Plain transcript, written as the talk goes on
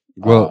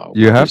Well,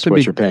 you what, have to what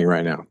be, you're paying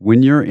right now.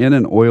 when you're in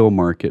an oil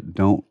market,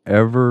 don't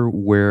ever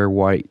wear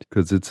white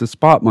because it's a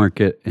spot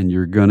market and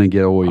you're going to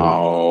get oily.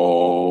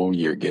 Oh,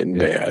 you're getting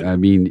bad. I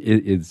mean,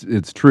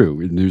 it's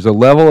true. And there's a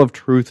level of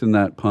truth in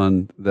that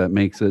pun that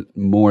makes it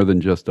more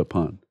than just a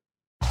pun.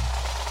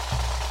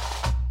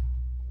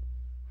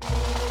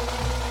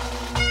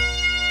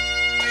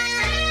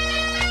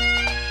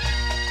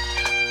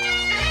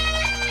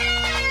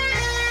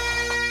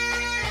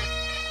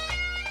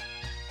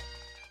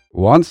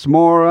 Once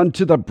more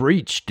unto the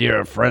breach,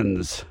 dear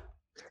friends.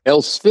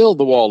 Else fill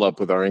the wall up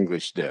with our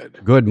English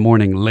dead. Good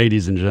morning,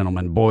 ladies and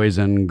gentlemen, boys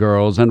and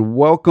girls, and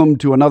welcome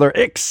to another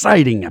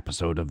exciting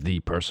episode of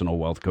The Personal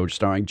Wealth Coach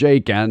starring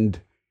Jake and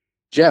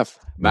Jeff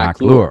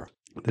McClure.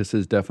 This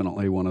is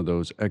definitely one of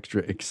those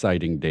extra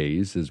exciting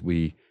days as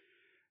we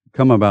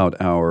come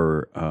about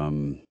our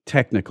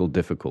technical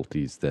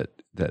difficulties that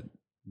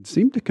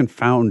seem to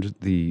confound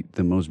the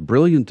most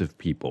brilliant of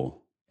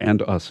people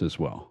and us as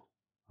well.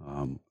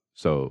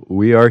 So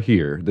we are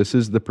here. This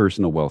is the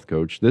Personal Wealth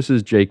Coach. This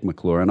is Jake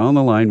McClure, and on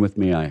the line with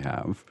me I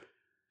have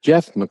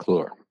Jeff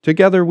McClure.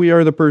 Together we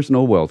are the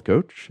Personal Wealth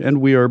Coach, and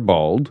we are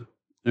bald,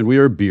 and we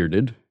are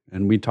bearded,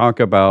 and we talk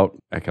about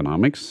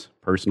economics,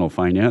 personal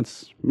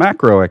finance,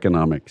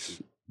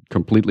 macroeconomics,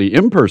 completely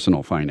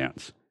impersonal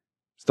finance,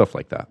 stuff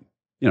like that.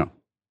 You know,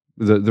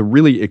 the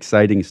really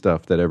exciting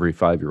stuff that every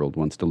 5-year-old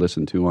wants to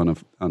listen to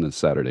on a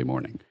Saturday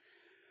morning.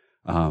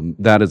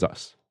 That is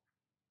us.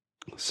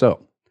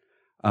 So,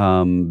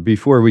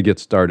 before we get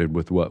started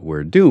with what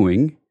we're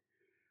doing,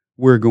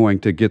 we're going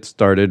to get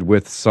started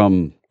with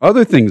some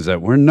other things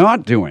that we're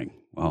not doing.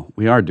 Well,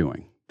 we are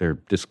doing. They're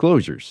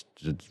disclosures.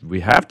 We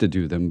have to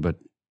do them, but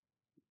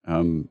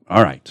all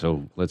right,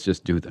 so let's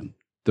just do them.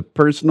 The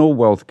Personal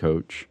Wealth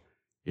Coach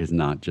is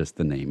not just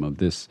the name of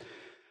this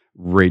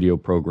radio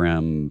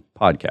program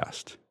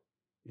podcast.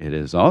 It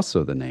is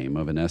also the name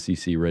of an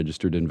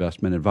SEC-registered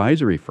investment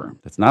advisory firm.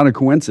 It's not a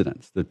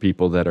coincidence that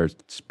people that are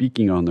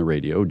speaking on the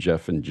radio,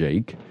 Jeff and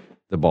Jake,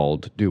 the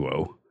bald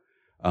duo,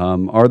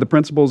 are the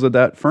principals of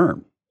that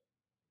firm.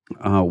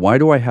 Why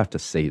do I have to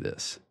say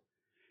this?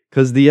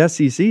 Because the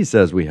SEC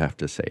says we have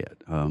to say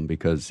it.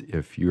 Because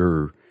if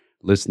you're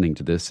listening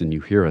to this and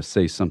you hear us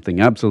say something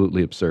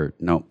absolutely absurd,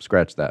 no,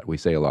 scratch that. We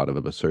say a lot of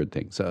absurd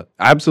things.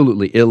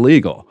 Absolutely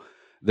illegal.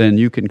 Then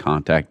you can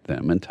contact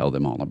them and tell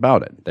them all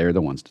about it. They're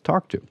the ones to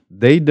talk to.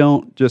 They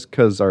don't, just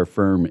because our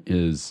firm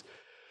is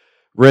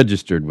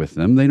registered with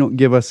them, they don't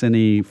give us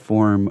any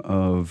form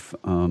of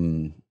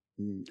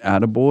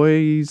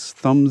attaboys,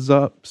 thumbs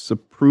ups,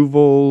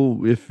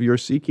 approval. If you're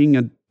seeking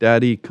a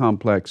daddy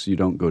complex, you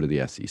don't go to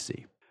the SEC.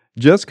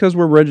 Just because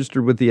we're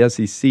registered with the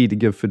SEC to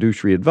give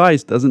fiduciary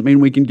advice doesn't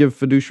mean we can give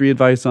fiduciary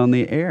advice on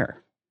the air.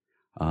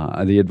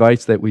 The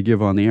advice that we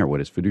give on the air,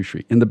 what is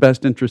fiduciary? In the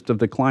best interest of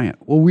the client.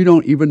 Well, we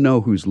don't even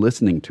know who's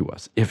listening to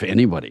us, if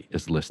anybody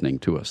is listening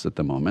to us at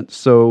the moment.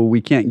 So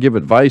we can't give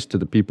advice to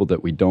the people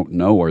that we don't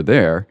know are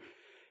there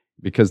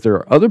because there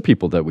are other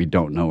people that we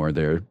don't know are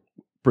there,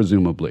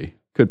 presumably.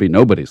 Could be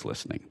nobody's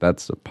listening.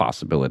 That's a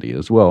possibility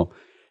as well.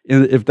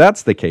 And if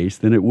that's the case,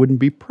 then it wouldn't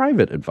be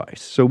private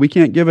advice. So we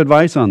can't give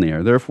advice on the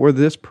air. Therefore,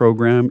 this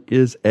program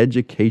is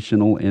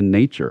educational in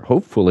nature.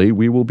 Hopefully,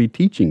 we will be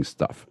teaching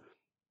stuff.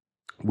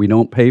 We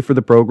don't pay for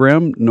the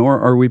program, nor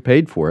are we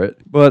paid for it.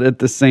 But at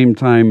the same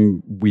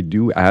time, we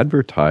do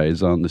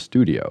advertise on the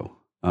studio.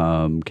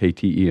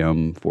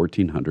 KTEM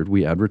 1400,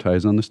 we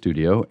advertise on the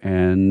studio,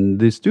 and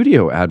the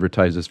studio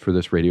advertises for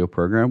this radio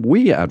program.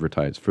 We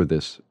advertise for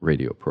this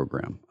radio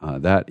program.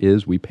 That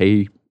is, we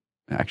pay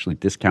actually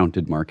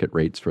discounted market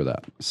rates for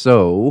that.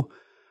 So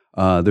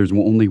there's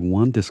only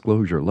one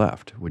disclosure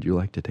left. Would you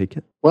like to take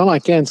it? Well, I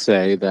can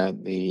say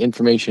that the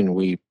information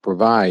we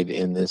provide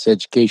in this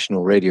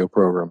educational radio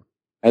program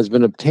has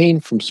been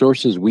obtained from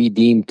sources we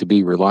deem to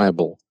be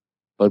reliable,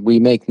 but we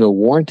make no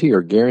warranty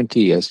or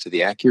guarantee as to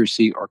the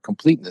accuracy or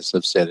completeness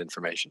of said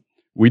information.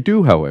 We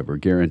do, however,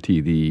 guarantee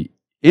the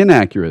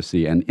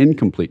inaccuracy and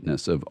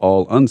incompleteness of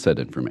all unsaid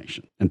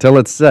information until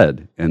it's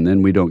said, and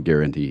then we don't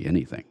guarantee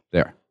anything.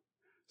 There.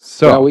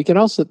 So well, we can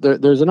also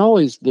there's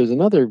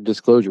another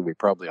disclosure we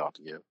probably ought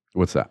to give.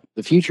 What's that?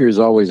 The future is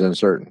always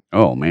uncertain.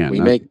 Oh man,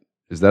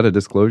 is that a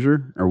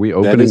disclosure? Are we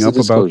opening up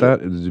about that?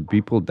 Do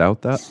people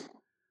doubt that?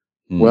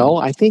 Well,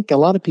 I think a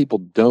lot of people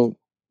don't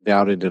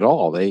doubt it at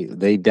all.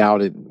 They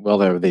doubt it. Well,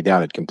 they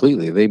doubt it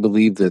completely. They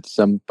believe that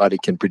somebody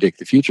can predict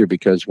the future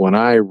because when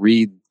I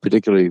read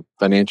particularly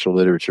financial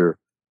literature,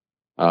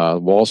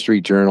 Wall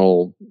Street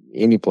Journal,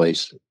 any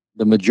place,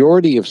 the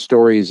majority of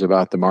stories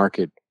about the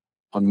market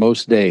on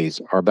most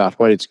days are about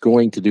what it's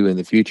going to do in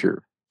the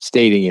future,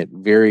 stating it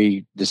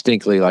very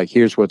distinctly like,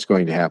 here's what's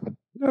going to happen.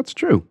 That's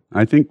true.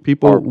 I think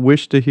people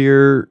wish to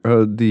hear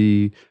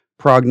the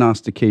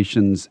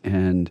prognostications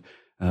and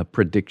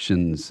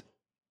predictions,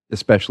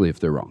 especially if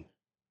they're wrong.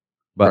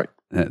 But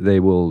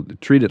they will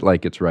treat it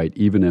like it's right,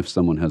 even if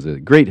someone has a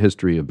great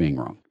history of being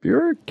wrong. If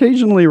you're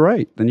occasionally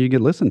right, then you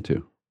get listened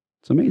to.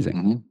 It's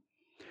amazing.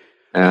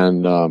 Mm-hmm.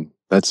 And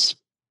that's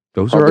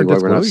Those are our Probably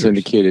why we're not disclosures.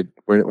 syndicated.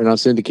 We're not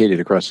syndicated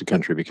across the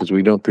country because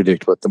we don't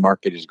predict what the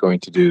market is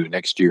going to do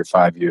next year,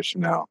 5 years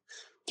from now,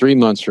 3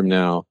 months from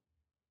now.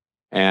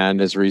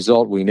 And as a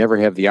result, we never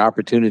have the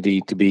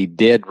opportunity to be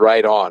dead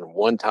right on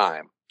one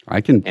time I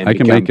can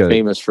become make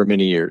famous for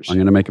many years. I'm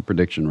going to make a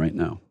prediction right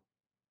now.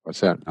 What's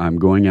that? I'm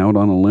going out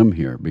on a limb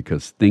here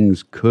because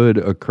things could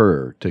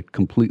occur to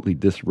completely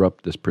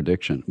disrupt this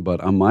prediction.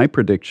 But my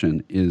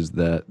prediction is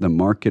that the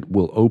market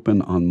will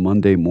open on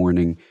Monday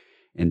morning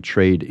and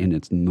trade in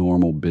its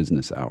normal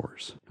business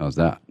hours. How's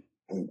that?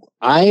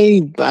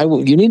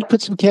 You need to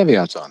put some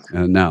caveats on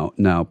there.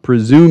 Now,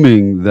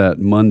 presuming that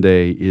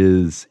Monday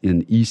is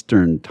in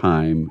Eastern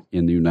time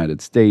in the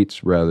United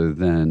States rather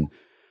than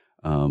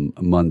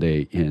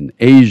Monday in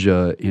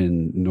Asia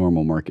in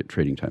normal market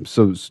trading time.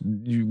 So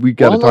we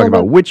got to talk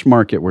about which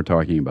market we're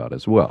talking about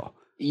as well.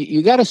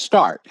 You got to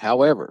start.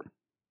 However,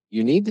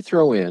 you need to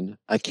throw in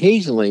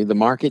occasionally the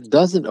market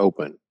doesn't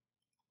open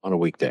on a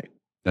weekday.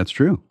 That's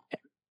true.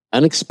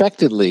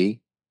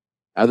 Unexpectedly,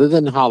 other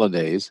than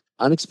holidays,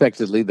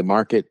 unexpectedly, the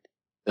market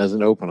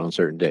doesn't open on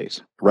certain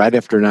days. Right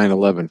after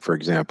 9/11, for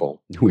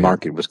example, the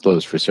market was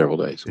closed for several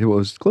days. It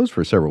was closed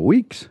for several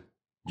weeks.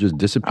 Just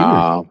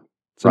disappeared.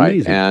 It's right.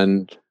 amazing.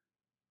 And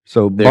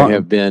so there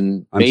have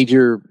been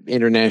major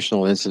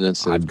international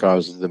incidents that have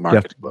caused the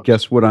market to close.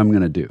 Guess what I'm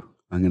going to do?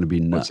 I'm going to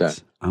be nuts. What's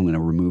that? I'm going to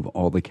remove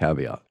all the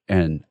caveat.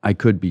 And I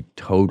could be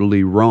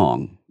totally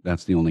wrong.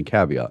 That's the only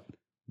caveat,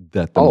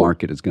 that the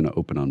market is going to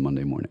open on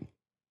Monday morning.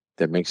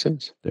 That makes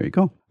sense. There you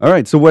go. All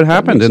right. So what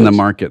happened in the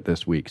market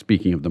this week,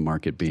 speaking of the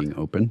market being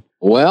open?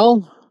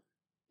 Well,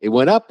 it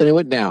went up and it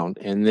went down,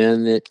 and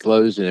then it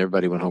closed and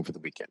everybody went home for the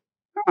weekend.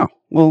 Oh,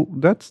 well,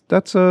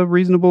 that's a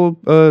reasonable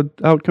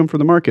outcome for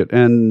the market.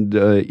 And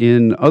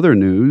in other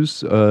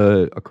news,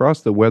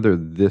 across the weather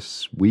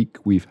this week,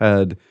 we've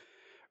had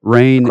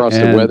rain. Across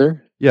the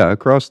weather? Yeah,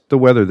 across the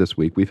weather this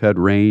week, we've had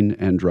rain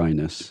and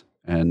dryness.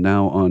 And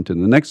now on to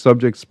the next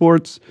subject,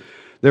 sports.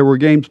 There were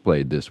games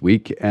played this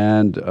week.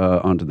 And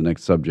on to the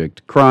next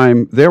subject,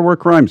 crime. There were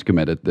crimes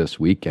committed this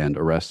week and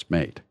arrests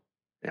made.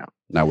 Yeah.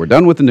 Now we're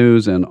done with the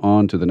news and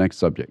on to the next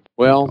subject.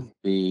 Well,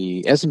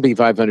 the S&P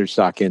 500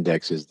 stock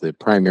index is the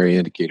primary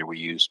indicator we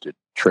use to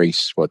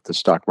trace what the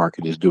stock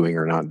market is doing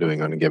or not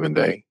doing on a given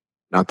day.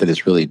 Not that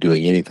it's really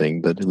doing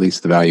anything, but at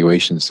least the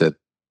valuations that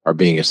are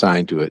being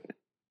assigned to it.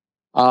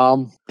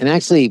 And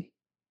actually,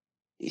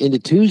 into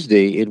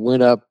Tuesday, it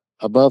went up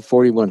above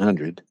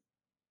 4,100,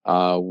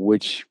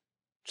 which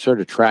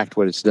sort of tracked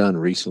what it's done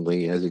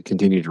recently as it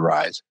continued to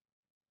rise.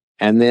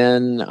 And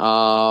then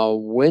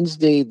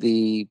Wednesday,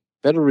 the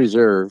Federal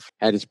Reserve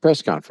had its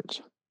press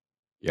conference.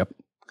 Yep.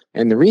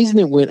 And the reason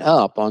it went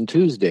up on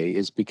Tuesday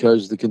is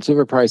because the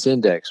Consumer Price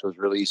Index was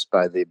released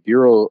by the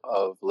Bureau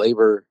of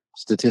Labor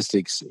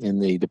Statistics in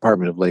the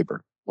Department of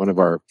Labor, one of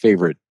our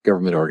favorite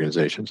government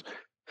organizations.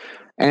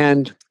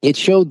 And it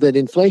showed that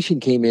inflation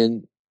came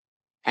in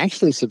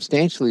actually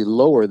substantially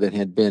lower than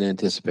had been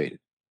anticipated.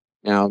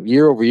 Now,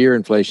 year over year,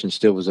 inflation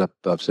still was up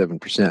above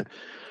 7%.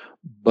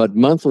 But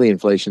monthly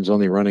inflation is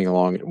only running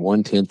along at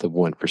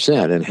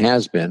 0.1% and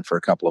has been for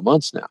a couple of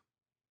months now.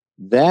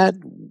 That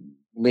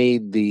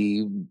made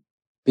the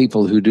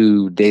people who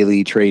do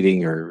daily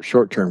trading or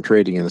short-term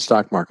trading in the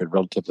stock market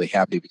relatively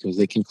happy because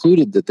they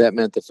concluded that that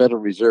meant the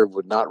Federal Reserve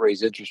would not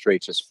raise interest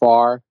rates as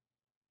far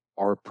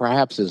or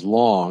perhaps as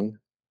long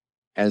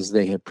as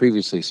they had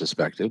previously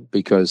suspected,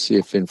 because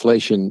if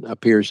inflation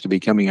appears to be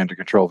coming under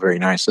control very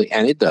nicely,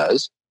 and it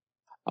does,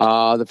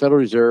 the Federal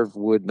Reserve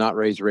would not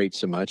raise rates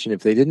so much. And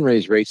if they didn't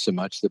raise rates so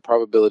much, the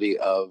probability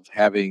of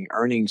having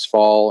earnings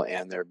fall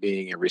and there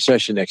being a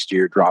recession next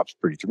year drops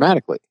pretty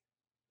dramatically.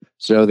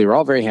 So they were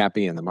all very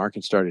happy and the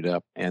market started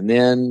up. And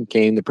then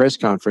came the press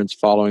conference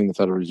following the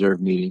Federal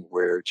Reserve meeting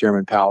where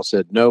Chairman Powell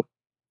said, nope,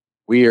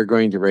 we are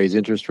going to raise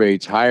interest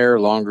rates higher,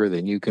 longer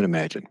than you can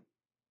imagine.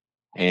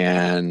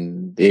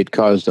 And it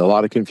caused a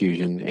lot of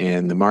confusion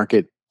and the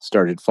market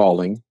started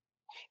falling.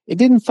 It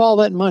didn't fall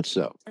that much,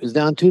 though. It was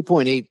down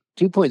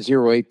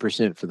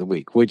 2.08% for the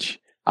week, which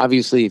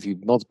obviously, if you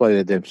multiply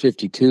that times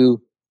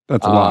 52,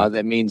 that's a lot.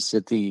 That means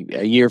that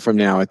a year from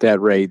now, at that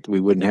rate,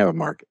 we wouldn't have a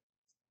market.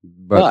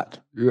 But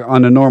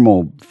on a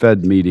normal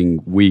Fed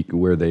meeting week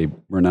where they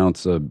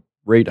announce a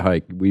rate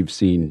hike, we've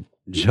seen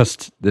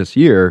just this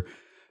year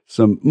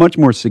some much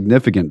more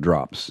significant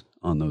drops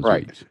on those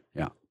weeks.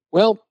 Yeah.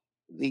 Well,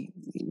 the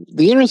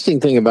interesting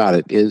thing about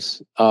it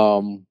is,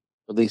 at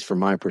least from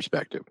my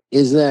perspective,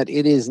 is that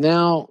it is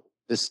now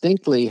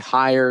distinctly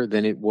higher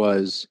than it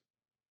was.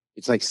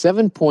 It's like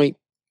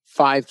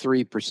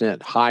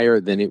 7.53%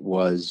 higher than it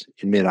was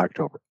in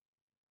mid-October.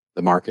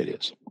 The market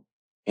is.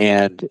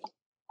 And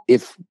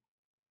if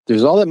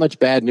there's all that much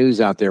bad news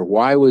out there,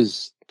 why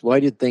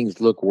did things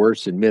look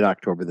worse in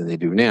mid-October than they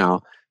do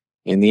now?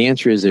 And the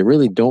answer is they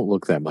really don't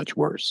look that much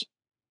worse.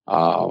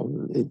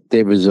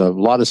 There was a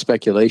lot of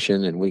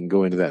speculation, and we can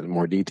go into that in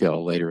more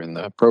detail later in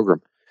the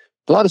program.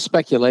 A lot of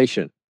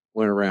speculation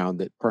went around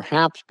that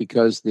perhaps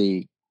because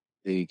the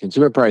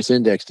Consumer Price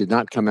Index did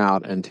not come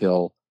out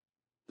until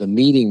the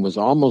meeting was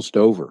almost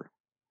over,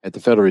 at the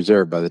Federal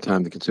Reserve by the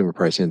time the Consumer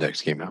Price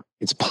Index came out.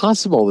 It's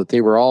possible that they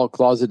were all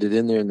closeted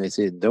in there and they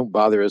said, don't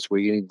bother us,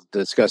 we need to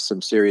discuss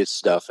some serious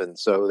stuff. And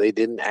so they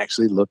didn't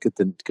actually look at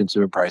the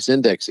Consumer Price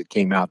Index that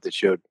came out that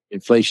showed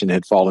inflation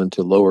had fallen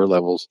to lower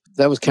levels.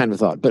 That was kind of a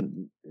thought. But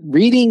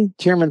reading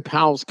Chairman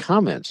Powell's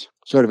comments,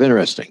 sort of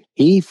interesting.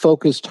 He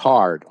focused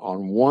hard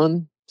on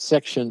one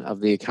section of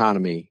the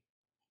economy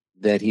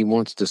that he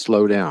wants to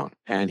slow down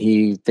and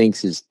he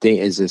thinks is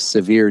a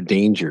severe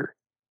danger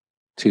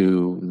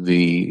to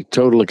the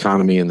total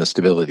economy and the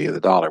stability of the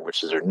dollar,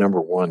 which is their number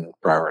one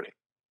priority.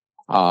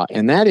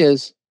 And that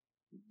is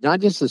not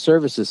just the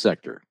services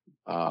sector.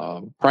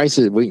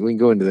 Prices, we can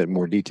go into that in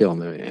more detail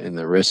in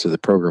the rest of the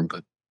program,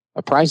 but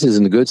prices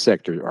in the goods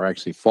sector are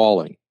actually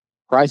falling.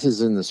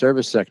 Prices in the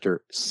service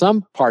sector,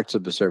 some parts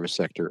of the service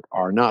sector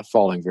are not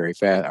falling very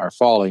fast, are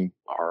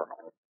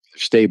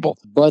stable.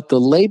 But the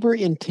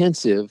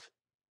labor-intensive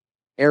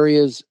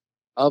areas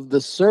of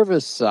the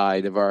service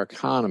side of our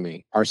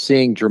economy are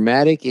seeing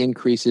dramatic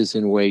increases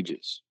in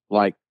wages,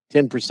 like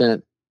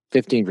 10%,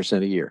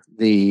 15% a year.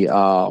 The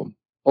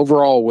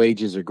overall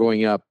wages are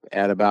going up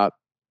at about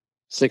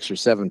 6 or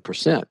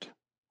 7%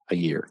 a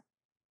year.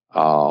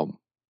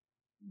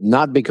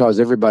 Not because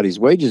everybody's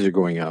wages are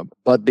going up,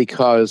 but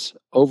because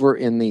over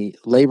in the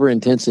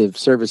labor-intensive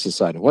services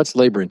side. What's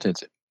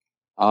labor-intensive?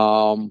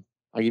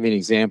 I'll give you an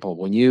example.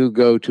 When you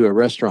go to a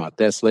restaurant,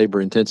 that's labor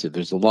intensive.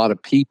 There's a lot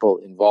of people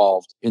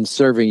involved in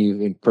serving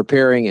you, in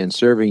preparing and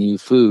serving you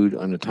food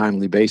on a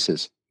timely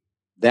basis.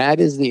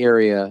 That is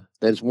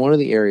one of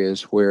the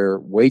areas where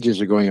wages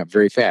are going up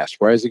very fast.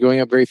 Why is it going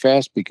up very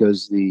fast?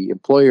 Because the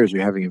employers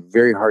are having a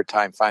very hard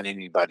time finding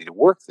anybody to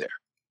work there.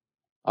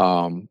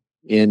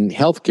 In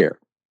healthcare,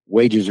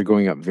 wages are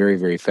going up very,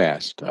 very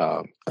fast.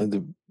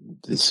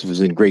 This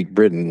was in Great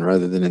Britain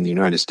rather than in the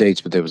United States,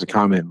 but there was a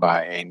comment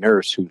by a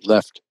nurse who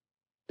left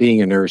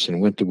being a nurse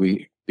and went to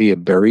be a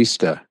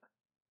barista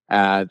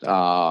at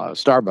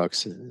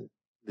Starbucks.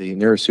 The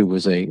nurse, who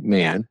was a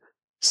man,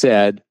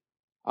 said,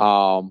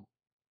 I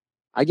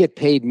get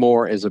paid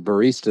more as a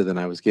barista than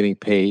I was getting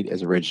paid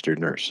as a registered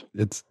nurse.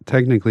 It's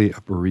technically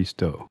a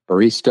baristo.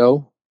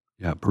 Baristo?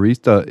 Yeah,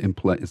 barista,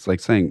 it's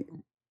like saying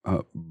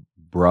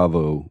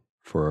bravo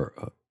for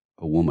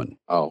a woman.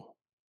 Oh.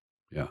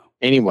 Yeah.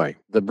 Anyway,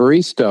 the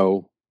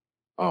baristo...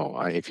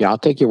 I'll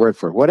take your word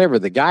for it. Whatever,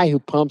 the guy who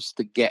pumps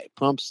the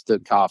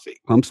coffee.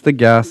 Pumps the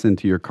gas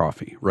into your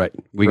coffee. Right.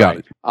 We got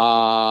it.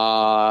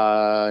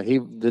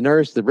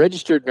 The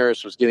registered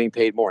nurse was getting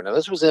paid more. Now,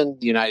 this was in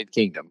the United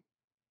Kingdom,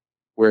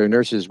 where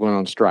nurses went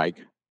on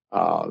strike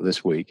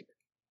this week.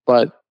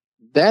 But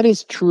that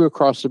is true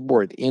across the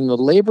board. In the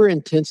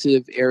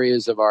labor-intensive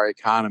areas of our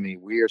economy,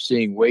 we are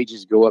seeing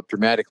wages go up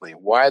dramatically.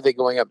 Why are they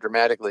going up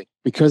dramatically?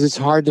 Because it's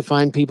hard to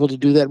find people to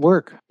do that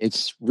work.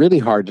 It's really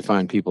hard to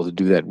find people to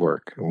do that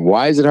work.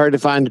 Why is it hard to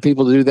find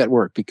people to do that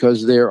work?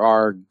 Because there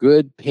are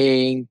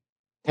good-paying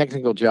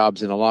technical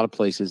jobs in a lot of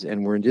places,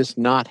 and we're just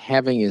not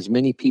having as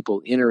many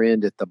people enter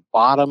in at the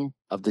bottom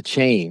of the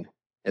chain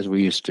as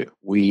we used to.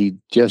 We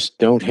just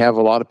don't have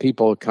a lot of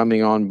people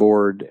coming on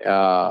board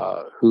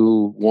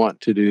who want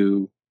to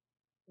do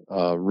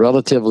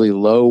relatively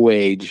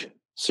low-wage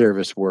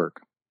service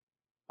work.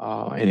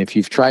 And if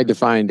you've tried to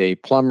find a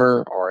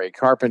plumber or a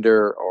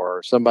carpenter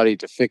or somebody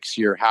to fix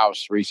your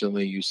house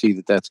recently, you see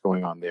that that's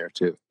going on there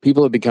too.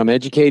 People have become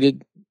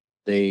educated.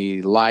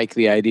 They like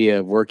the idea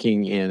of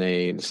working in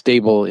a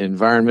stable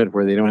environment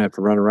where they don't have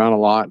to run around a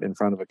lot in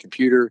front of a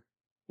computer.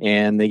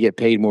 And they get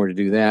paid more to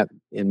do that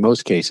in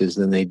most cases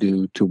than they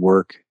do to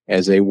work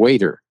as a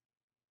waiter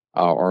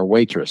or a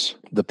waitress.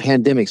 The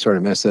pandemic sort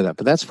of messed that up.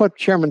 But that's what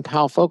Chairman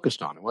Powell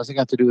focused on. It wasn't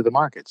got to do with the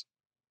markets.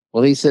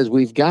 Well, he says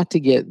we've got to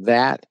get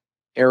that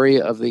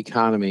area of the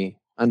economy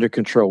under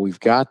control. We've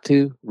got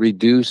to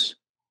reduce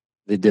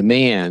the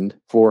demand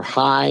for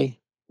high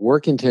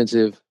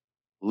work-intensive,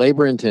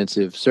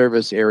 labor-intensive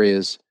service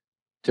areas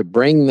to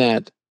bring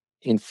that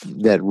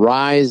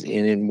rise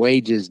in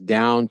wages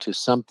down to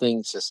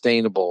something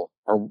sustainable,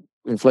 or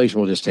inflation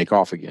will just take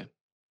off again.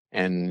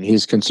 And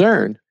his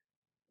concern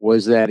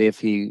was that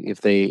if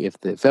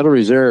the Federal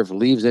Reserve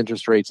leaves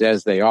interest rates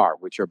as they are,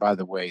 which are, by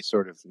the way,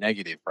 sort of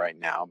negative right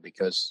now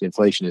because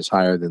inflation is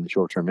higher than the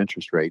short-term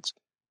interest rates,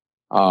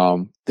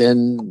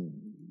 then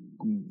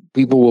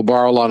people will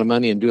borrow a lot of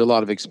money and do a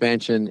lot of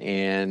expansion,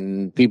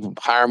 and people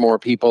hire more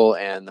people,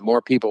 and the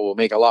more people will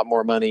make a lot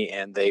more money,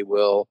 and they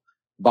will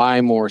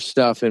buy more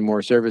stuff and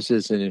more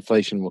services, and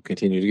inflation will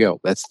continue to go.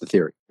 That's the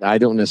theory. I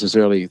don't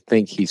necessarily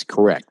think he's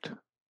correct,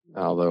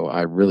 although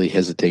I really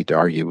hesitate to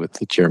argue with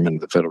the chairman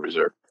of the Federal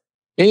Reserve.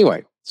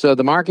 Anyway, so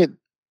the market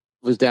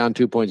was down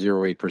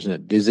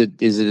 2.08%. Is it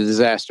a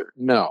disaster?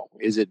 No.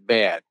 Is it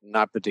bad?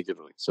 Not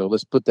particularly. So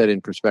let's put that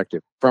in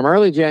perspective. From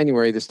early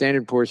January, the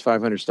Standard & Poor's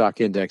 500 stock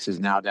index is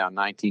now down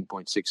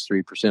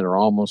 19.63%, or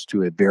almost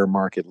to a bear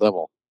market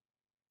level.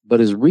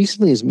 But as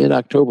recently as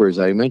mid-October, as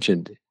I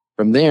mentioned,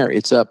 From there,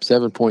 it's up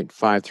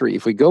 7.53.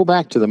 If we go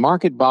back to the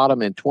market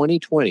bottom in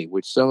 2020,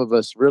 which some of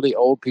us really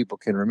old people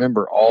can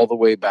remember all the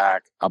way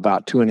back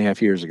about 2.5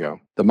 years ago,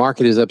 the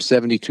market is up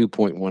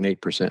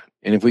 72.18%.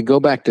 And if we go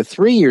back to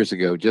 3 years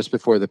ago, just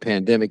before the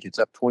pandemic, it's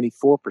up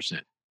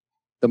 24%.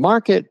 The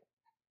market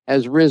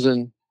has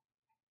risen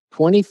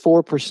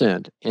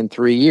 24% in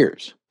 3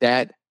 years.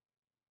 That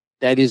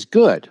is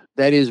good.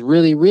 That is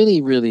really,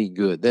 really, really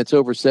good. That's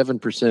over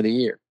 7% a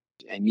year.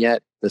 And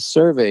yet the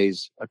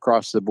surveys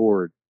across the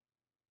board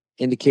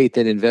indicate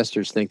that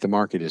investors think the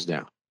market is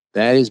down.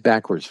 That is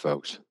backwards,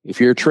 folks.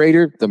 If you're a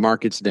trader, the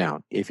market's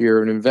down. If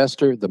you're an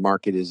investor, the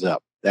market is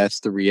up. That's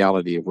the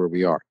reality of where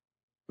we are.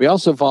 We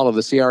also follow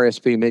the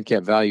CRSP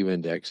Midcap Value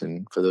Index.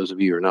 And for those of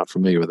you who are not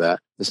familiar with that,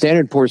 the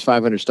Standard & Poor's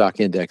 500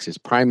 stock index is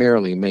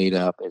primarily made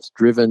up, it's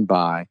driven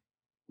by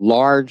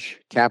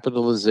large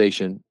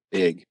capitalization,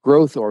 big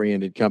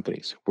growth-oriented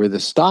companies, where the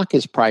stock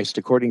is priced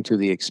according to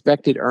the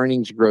expected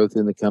earnings growth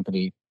in the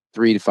company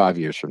 3 to 5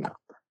 years from now.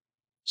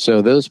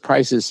 So those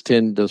price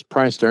to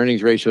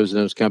earnings ratios in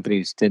those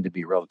companies tend to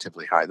be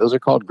relatively high. Those are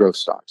called growth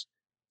stocks.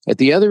 At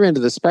the other end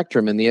of the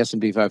spectrum in the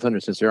S&P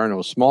 500, since there are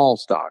no small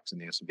stocks in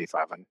the S&P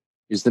 500,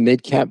 is the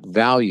mid-cap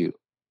value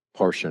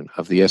portion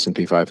of the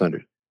S&P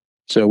 500.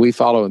 So we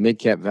follow a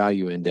mid-cap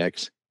value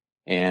index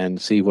and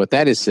see what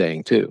that is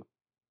saying too.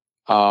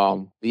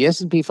 The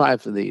S&P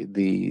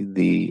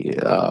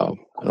 500, I'll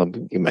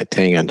get my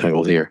tang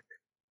untangled here.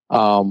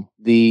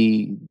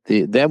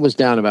 That was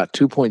down about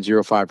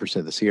 2.05%,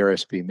 the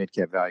CRSP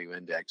Midcap Value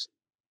Index.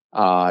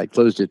 It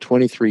closed at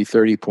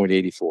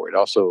 2330.84. It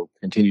also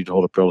continued to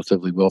hold up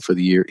relatively well for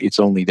the year.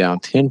 It's only down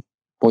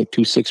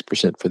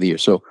 10.26% for the year.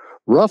 So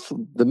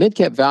the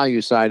midcap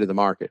value side of the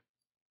market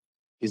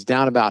is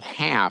down about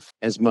half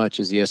as much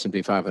as the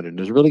S&P 500.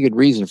 There's a really good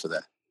reason for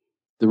that.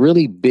 The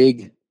really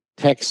big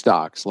tech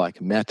stocks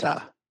like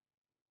Meta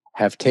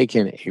have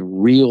taken a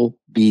real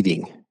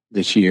beating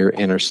this year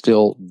and are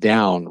still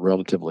down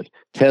relatively.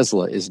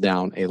 Tesla is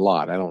down a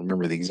lot. I don't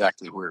remember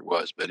exactly where it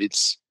was, but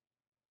it's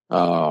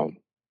I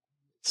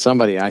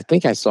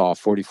think I saw a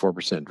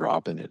 44%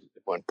 drop in it at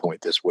one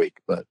point this week.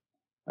 But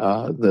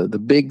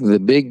the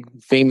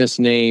big famous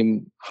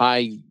name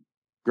high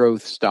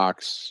growth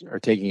stocks are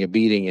taking a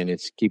beating, and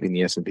it's keeping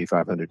the S&P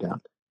 500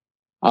 down.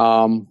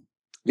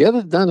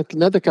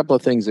 Another couple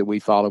of things that we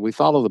follow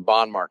the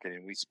bond market,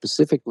 and we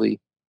specifically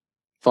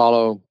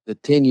follow the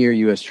 10-year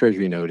U.S.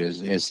 Treasury note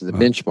as the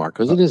benchmark,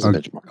 because it is a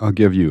benchmark. I'll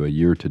give you a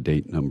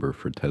year-to-date number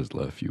for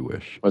Tesla if you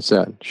wish. What's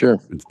that? Sure.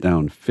 It's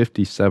down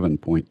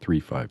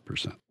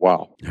 57.35%.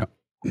 Wow. Yeah.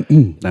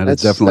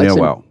 That's definitely a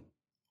wow.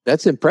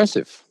 That's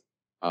impressive.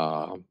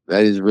 That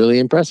is really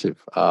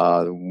impressive.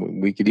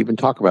 We could even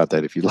talk about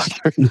that if you'd like.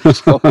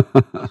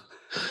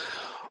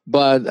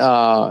 But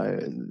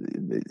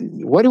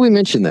why do we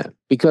mention that?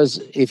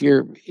 Because if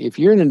you're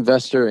an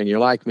investor and you're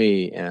like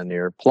me and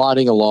you're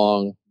plodding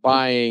along,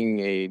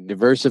 buying a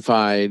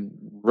diversified,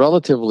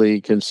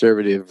 relatively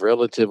conservative,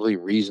 relatively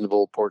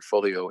reasonable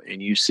portfolio,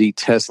 and you see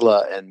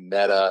Tesla and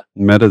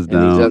Meta's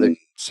down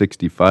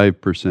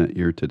 65%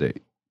 year to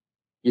date.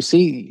 You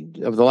see,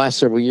 over the last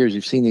several years,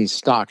 you've seen these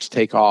stocks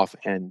take off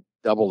and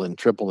double and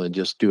triple and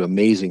just do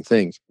amazing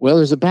things. Well,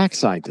 there's a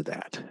backside to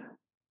that.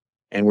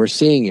 And we're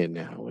seeing it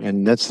now.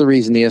 And that's the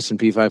reason the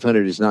S&P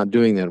 500 is not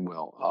doing that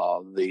well.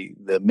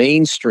 The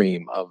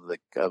mainstream of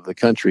the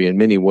country in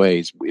many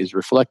ways is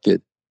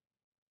reflected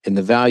in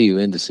the value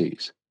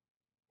indices.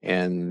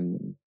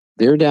 And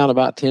they're down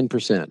about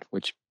 10%,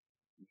 which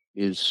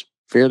is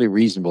fairly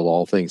reasonable,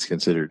 all things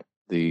considered.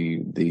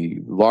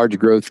 The large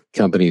growth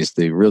companies,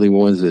 the really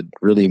ones that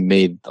really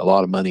made a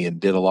lot of money and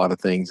did a lot of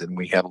things and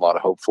we had a lot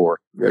of hope for,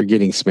 are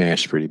getting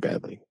smashed pretty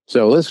badly.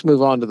 So let's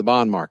move on to the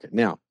bond market.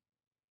 Now,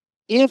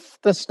 if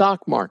the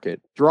stock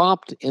market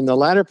dropped in the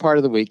latter part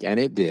of the week, and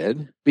it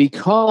did,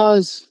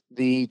 because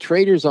the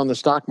traders on the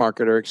stock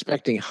market are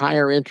expecting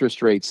higher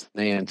interest rates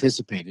than they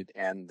anticipated,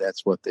 and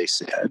that's what they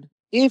said.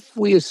 If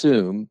we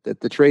assume that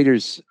the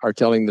traders are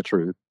telling the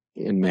truth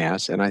in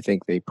mass, and I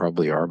think they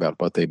probably are about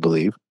what they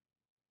believe,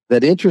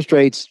 that interest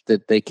rates,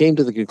 that they came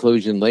to the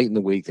conclusion late in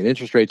the week that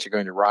interest rates are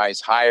going to rise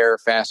higher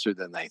faster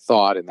than they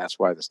thought, and that's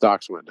why the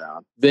stocks went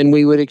down, then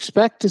we would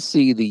expect to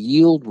see the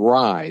yield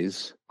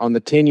rise on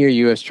the 10-year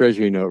U.S.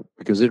 Treasury note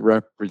because it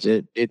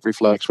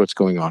reflects what's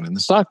going on in the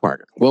stock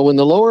market. Well, when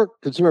the lower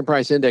consumer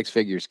price index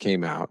figures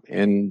came out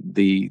and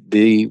the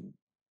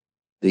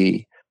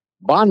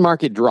bond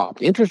market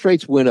dropped, interest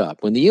rates went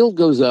up. When the yield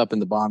goes up in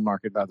the bond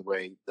market, by the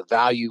way, the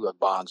value of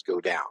bonds go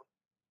down.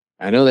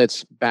 I know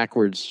that's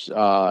backwards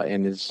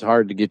and it's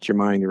hard to get your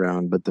mind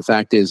around, but the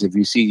fact is, if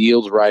you see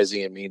yields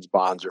rising, it means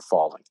bonds are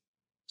falling.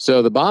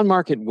 So the bond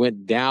market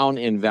went down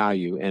in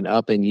value and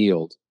up in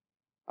yield.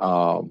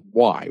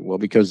 Why? Well,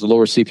 because the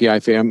lower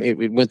CPI,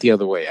 it went the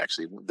other way,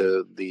 actually.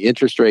 The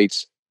interest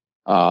rates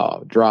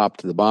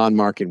dropped, the bond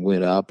market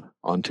went up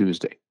on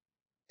Tuesday.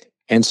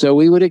 And so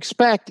we would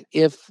expect,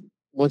 if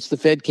once the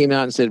Fed came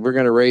out and said, we're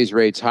going to raise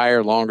rates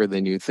higher longer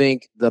than you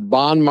think, the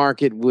bond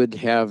market would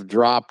have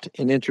dropped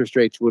and interest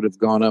rates would have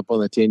gone up on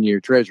the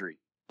 10-year Treasury.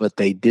 But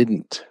they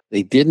didn't.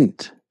 They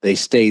didn't. they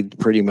stayed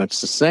pretty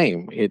much the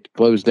same. It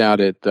closed out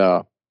at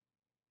the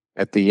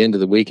end of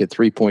the week at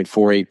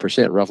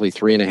 3.48%, roughly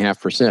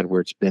 3.5%,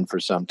 where it's been for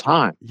some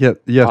time. Yes,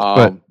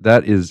 but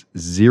that is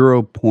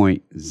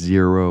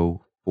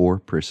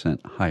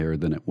 0.04% higher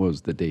than it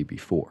was the day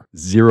before.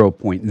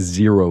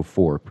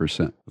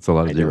 0.04%. That's a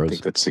lot of zeros. I don't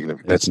think that's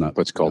significant. That's not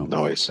what's called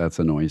noise. That's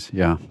a noise.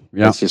 Yeah.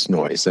 That's just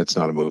noise. That's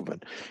not a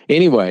movement.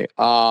 Anyway,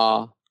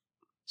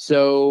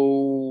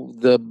 so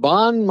the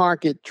bond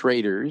market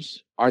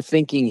traders are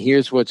thinking,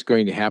 here's what's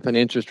going to happen.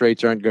 Interest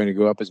rates aren't going to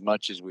go up as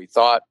much as we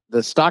thought.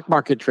 The stock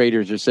market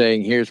traders are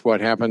saying, here's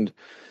what happened.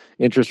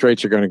 Interest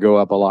rates are going to go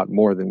up a lot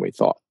more than we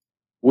thought,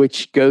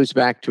 which goes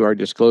back to our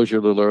disclosure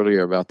a little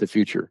earlier about the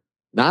future.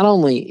 Not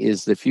only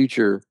is the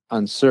future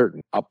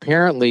uncertain,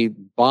 apparently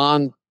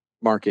bond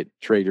market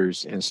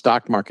traders and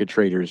stock market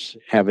traders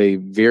have a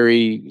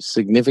very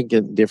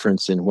significant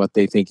difference in what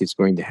they think is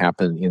going to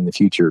happen in the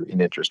future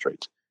in interest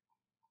rates.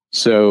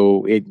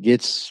 So it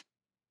gets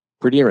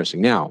pretty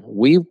interesting. Now,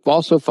 we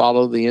also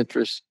follow the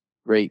interest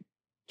rate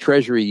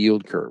treasury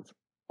yield curve.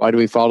 Why do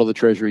we follow the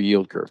treasury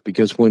yield curve?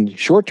 Because when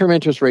short-term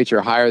interest rates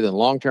are higher than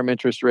long-term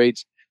interest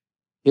rates,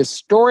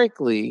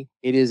 historically,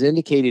 it has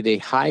indicated a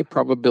high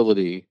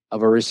probability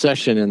of a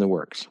recession in the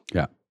works.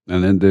 Yeah.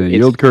 And then the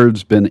yield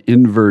curve's been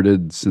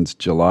inverted since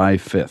July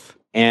 5th.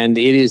 And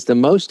it is the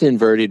most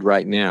inverted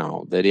right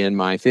now that in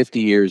my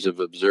 50 years of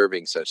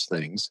observing such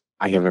things,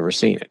 I have ever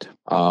seen it.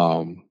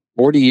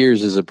 40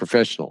 years as a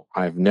professional,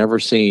 I've never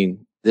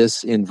seen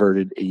this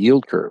inverted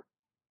yield curve.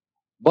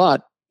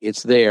 But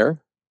it's there,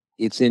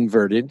 it's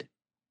inverted,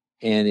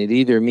 and it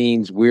either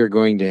means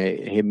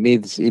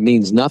it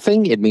means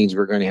nothing, it means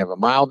we're going to have a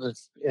mild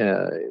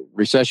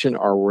recession,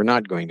 or we're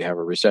not going to have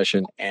a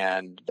recession.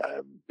 And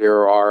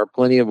there are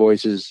plenty of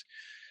voices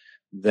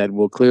that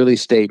will clearly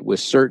state with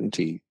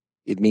certainty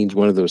it means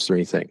one of those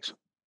three things.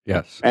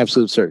 Yes.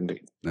 Absolute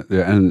certainty.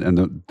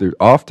 And they're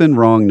often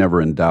wrong, never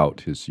in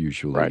doubt is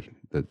usually right.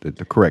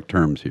 the correct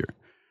terms here.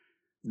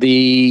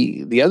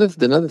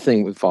 Another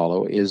thing we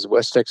follow is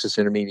West Texas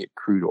Intermediate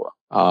crude oil.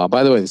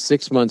 By the way, the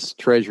 6 months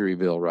Treasury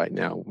bill right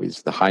now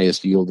is the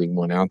highest yielding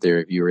one out there.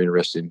 If you're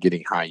interested in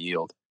getting high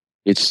yield,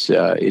 it's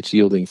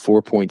yielding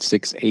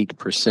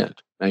 4.68%.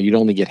 Now you'd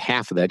only get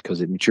half of that because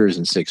it matures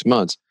in 6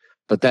 months,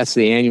 but that's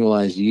the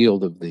annualized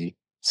yield of the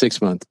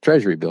 6 month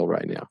Treasury bill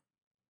right now,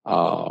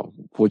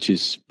 which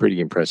is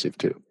pretty impressive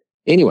too.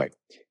 Anyway,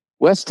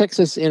 West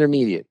Texas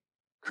Intermediate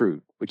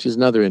crude, which is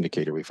another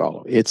indicator we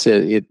follow. It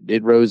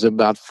rose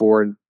about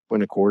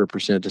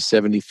 4.25% to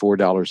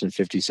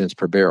 $74.50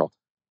 per barrel.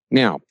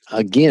 Now,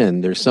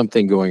 again, there's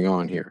something going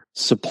on here.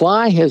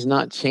 Supply has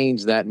not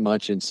changed that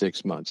much in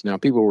 6 months. Now,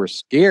 people were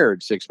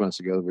scared 6 months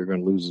ago that we were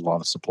going to lose a lot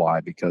of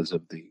supply because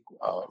of the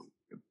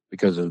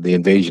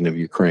invasion of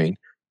Ukraine.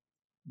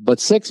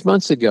 But 6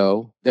 months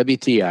ago,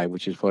 WTI,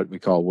 which is what we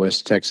call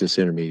West Texas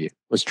Intermediate,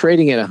 was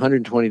trading at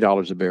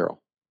 $120 a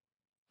barrel.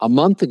 A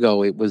month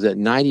ago, it was at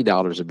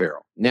 $90 a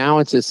barrel. Now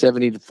it's at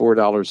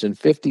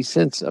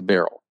 $74.50 a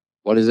barrel.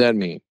 What does that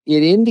mean?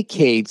 It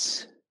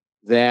indicates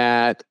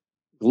that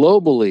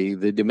globally,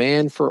 the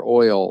demand for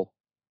oil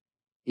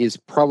is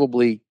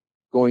probably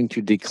going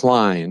to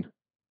decline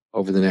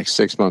over the next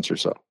 6 months or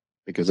so,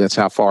 because that's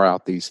how far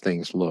out these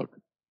things look.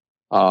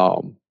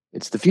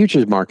 It's the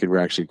futures market we're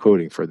actually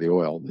quoting for the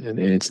oil, and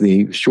it's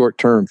the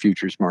short-term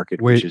futures market,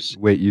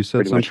 you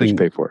said something.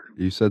 Pay for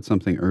it. You said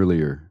something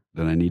earlier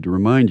that I need to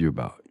remind you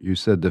about. You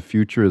said the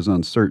future is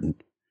uncertain.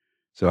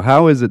 So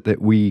how is it that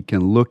we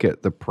can look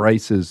at the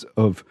prices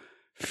of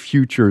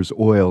futures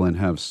oil and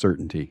have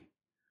certainty?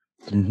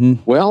 Mm-hmm.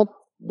 Well,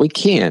 we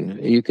can.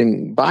 You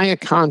can buy a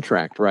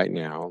contract right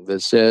now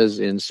that says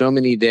in so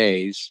many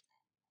days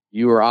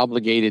you are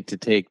obligated to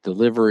take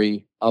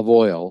delivery of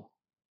oil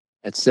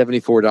at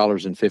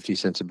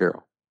 $74.50 a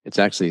barrel. It's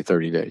actually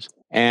 30 days.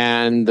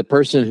 And the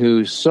person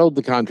who sold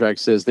the contract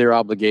says they're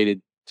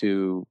obligated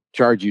to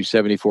charge you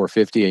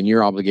 $74.50 and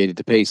you're obligated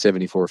to pay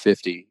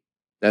 $74.50.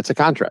 That's a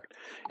contract.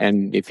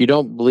 And if you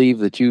don't believe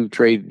that you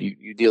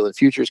deal in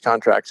futures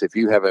contracts, if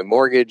you have a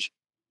mortgage,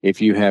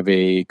 if you have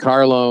a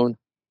car loan,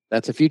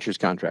 that's a futures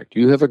contract.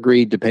 You have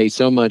agreed to pay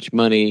so much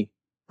money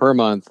per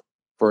month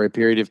for a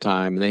period of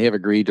time, and they have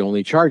agreed to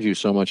only charge you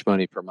so much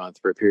money per month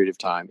for a period of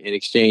time in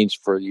exchange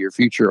for your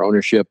future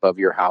ownership of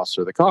your house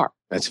or the car.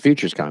 That's a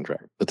futures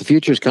contract. But the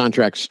futures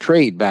contracts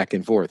trade back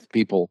and forth.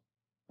 People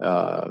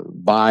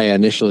buy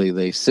initially,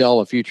 they sell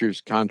a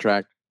futures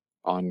contract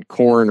on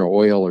corn or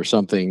oil or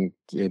something,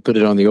 put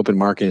it on the open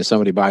market, and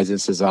somebody buys it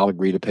and says, I'll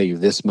agree to pay you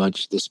this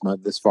much, this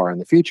month, this far in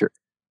the future.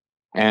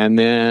 And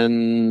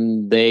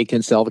then they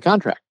can sell the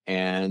contract.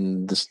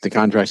 And the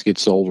contracts get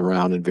sold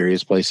around in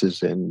various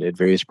places and at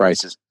various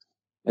prices.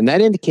 And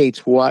that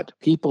indicates what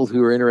people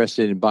who are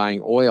interested in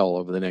buying oil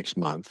over the next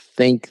month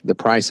think the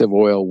price of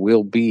oil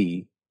will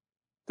be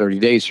 30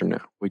 days from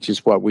now, which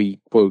is what we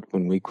quote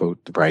when we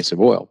quote the price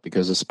of oil,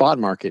 because the spot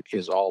market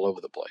is all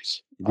over the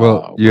place.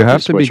 Well, you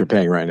have to what you're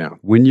paying right now.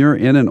 When you're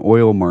in an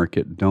oil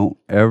market, don't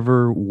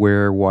ever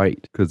wear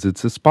white, because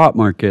it's a spot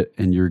market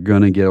and you're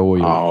going to get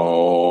oil.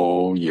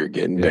 Oh, oh, you're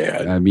getting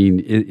bad. I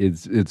mean,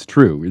 it's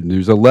true. And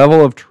there's a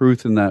level of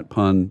truth in that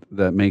pun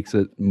that makes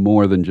it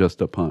more than just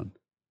a pun.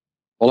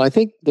 Well, I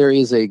think there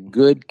is a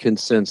good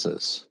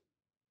consensus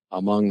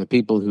among the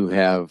people who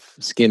have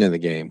skin in the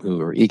game, who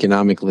are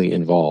economically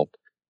involved,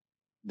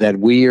 that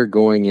we are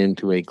going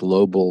into a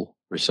global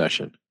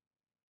recession.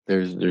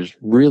 There's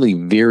really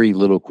very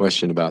little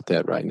question about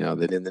that right now,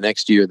 that in the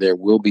next year there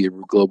will be a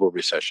global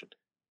recession.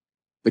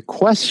 The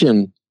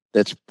question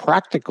that's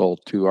practical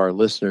to our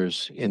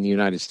listeners in the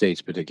United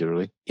States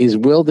particularly is,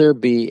 will there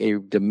be a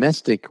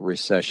domestic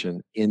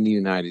recession in the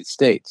United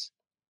States?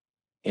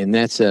 And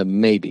that's a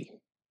maybe.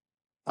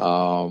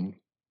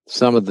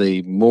 Some of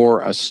the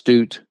more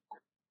astute,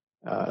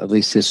 at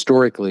least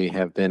historically,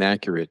 have been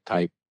accurate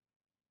type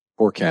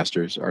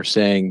forecasters are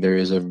saying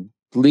there's at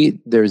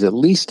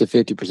least a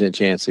 50%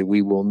 chance that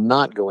we will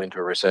not go into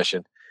a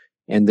recession.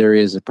 And there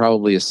is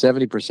probably a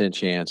 70%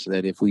 chance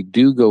that if we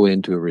do go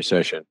into a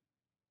recession,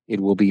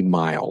 it will be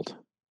mild.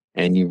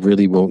 And you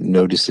really won't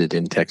notice it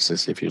in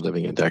Texas if you're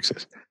living in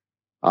Texas.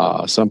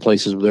 Some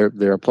places,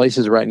 there are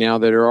places right now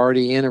that are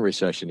already in a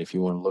recession if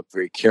you want to look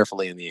very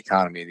carefully in the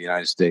economy of the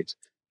United States.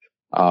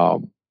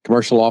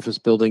 Commercial office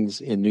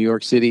buildings in New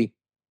York City,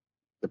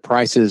 the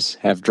prices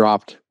have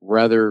dropped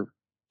rather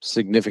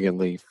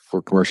significantly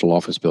for commercial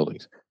office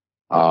buildings.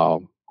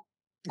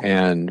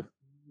 And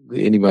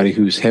anybody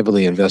who's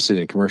heavily invested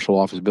in commercial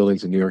office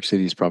buildings in New York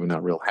City is probably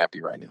not real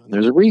happy right now. And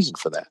there's a reason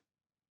for that.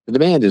 The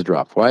demand has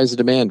dropped. Why has the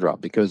demand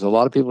dropped? Because a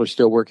lot of people are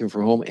still working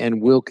from home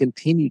and will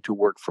continue to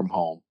work from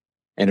home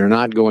and are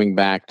not going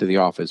back to the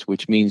office,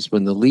 which means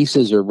when the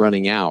leases are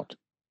running out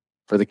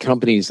for the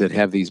companies that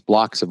have these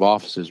blocks of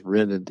offices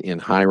rented in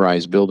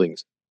high-rise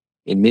buildings,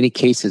 in many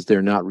cases,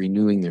 they're not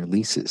renewing their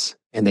leases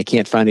and they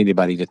can't find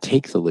anybody to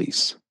take the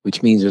lease,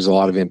 which means there's a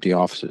lot of empty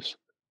offices.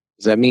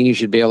 Does that mean you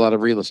should bail out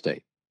of real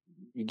estate?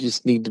 You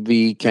just need to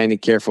be kind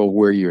of careful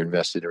where you're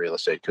invested in real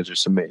estate, because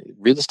there's some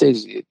real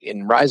estate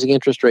in rising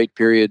interest rate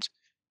periods.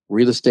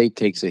 Real estate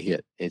takes a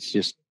hit. It's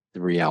just the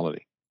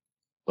reality.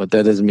 But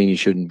that doesn't mean you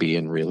shouldn't be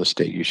in real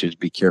estate. You should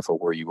be careful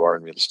where you are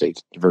in real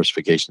estate.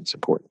 Diversification is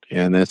important,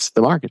 and that's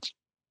the markets.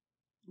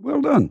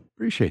 Well done.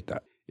 Appreciate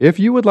that. If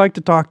you would like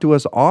to talk to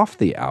us off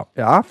the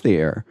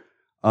air,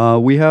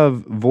 we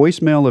have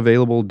voicemail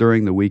available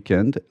during the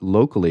weekend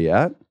locally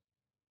at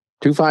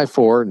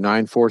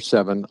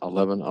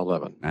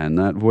 254-947-1111. And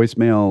that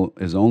voicemail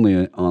is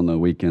only on the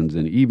weekends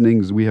and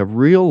evenings. We have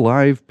real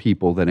live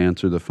people that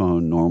answer the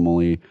phone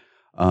normally,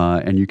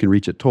 and you can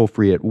reach it toll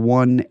free at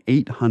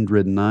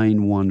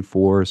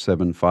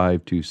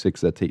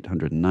 1-800-914-7526. That's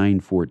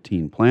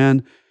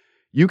 800-914-PLAN.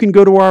 You can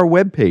go to our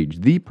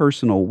webpage,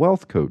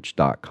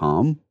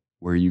 thepersonalwealthcoach.com,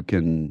 where you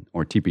can,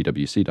 or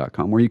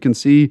tpwc.com, where you can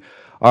see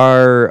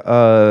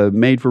our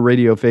Made for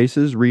Radio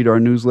faces, read our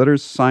newsletters,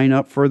 sign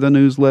up for the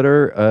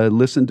newsletter,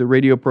 listen to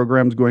radio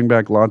programs going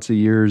back lots of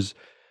years,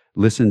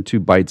 listen to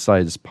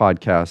bite-sized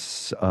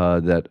podcasts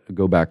that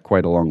go back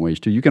quite a long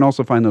ways too. You can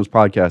also find those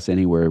podcasts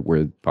anywhere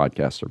where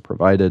podcasts are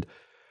provided.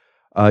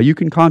 You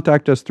can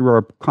contact us through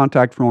our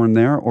contact form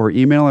there, or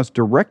email us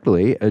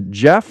directly at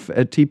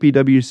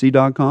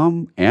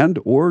jeff@tpwc.com and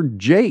or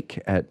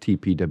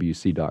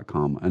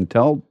jake@tpwc.com.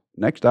 Until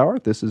next hour,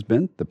 this has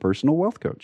been The Personal Wealth Coach.